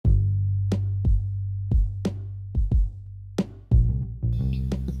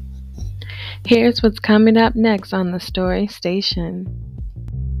Here's what's coming up next on the Story Station.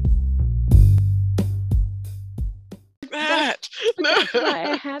 That's That. but that's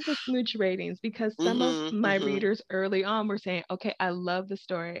why I had the smooch ratings because some of Mhm. my Mhm. readers early on were saying, "Okay, I love the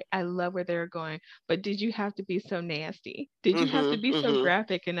story. I love where they're going, but did you have to be so nasty? Did you have to Mhm. be so Mhm.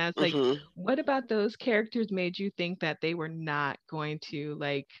 graphic?" And I was like, Mhm. "What about those characters made you think that they were not going to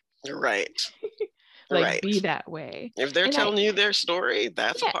Right. be Right. that way?" If they're And I telling you their story,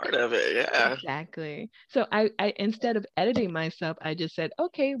 that's a yeah, part of it. Yeah. exactly. So I instead of editing myself, I just said,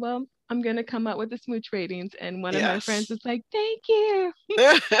 "Okay, well, I'm gonna come up with the smooch ratings." And one of my friends Yes. was like, "Thank you."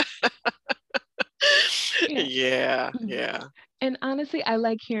 Yeah. Yeah. Mhm. Yeah. And honestly, I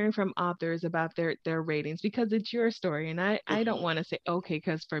like hearing from authors about their ratings because it's your story, and I don't Mhm. want to say okay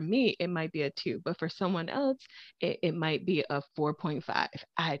because for me it might be a 2, but for someone else it might be a 4.5.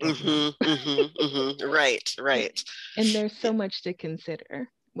 I don't know. Mhm. Mhm. Mhm. Right. Yeah. Right. And there's Yeah. so much to consider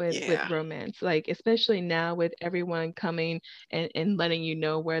with Yeah. romance, like especially now with everyone coming and letting you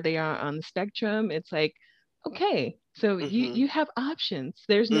know where they are on the spectrum. It's like, okay, so Mhm. you have options.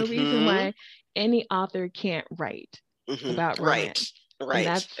 There's no reason Mhm. why any author can't write Mhm. about Right. romance. And Right.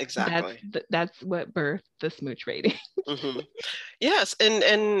 Exactly. that's what birthed the smooch rating. Mhm. Yes,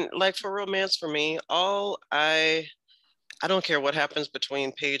 and like for romance for me, all I don't care what happens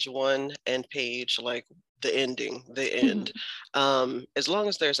between page one and page like the ending, the end. As long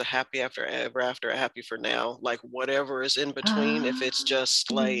as there's a happy after ever after, a happy for now, like whatever is in between, if it's Ah, just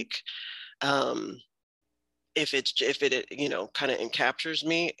mhm, like if it kind of encaptures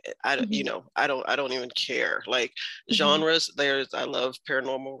me, mhm, I don't even care. Like mhm, genres, I love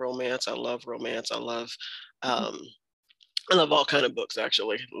paranormal romance, I love romance, mhm. um I love all kind of books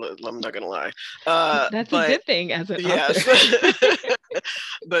actually. I'm not gonna lie. That's a But good thing as an author. yes.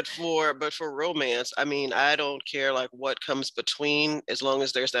 But for romance, I mean, I don't care like what comes between, as long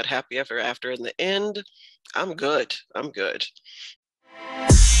as there's that happy ever after in the end. I'm good. I'm good.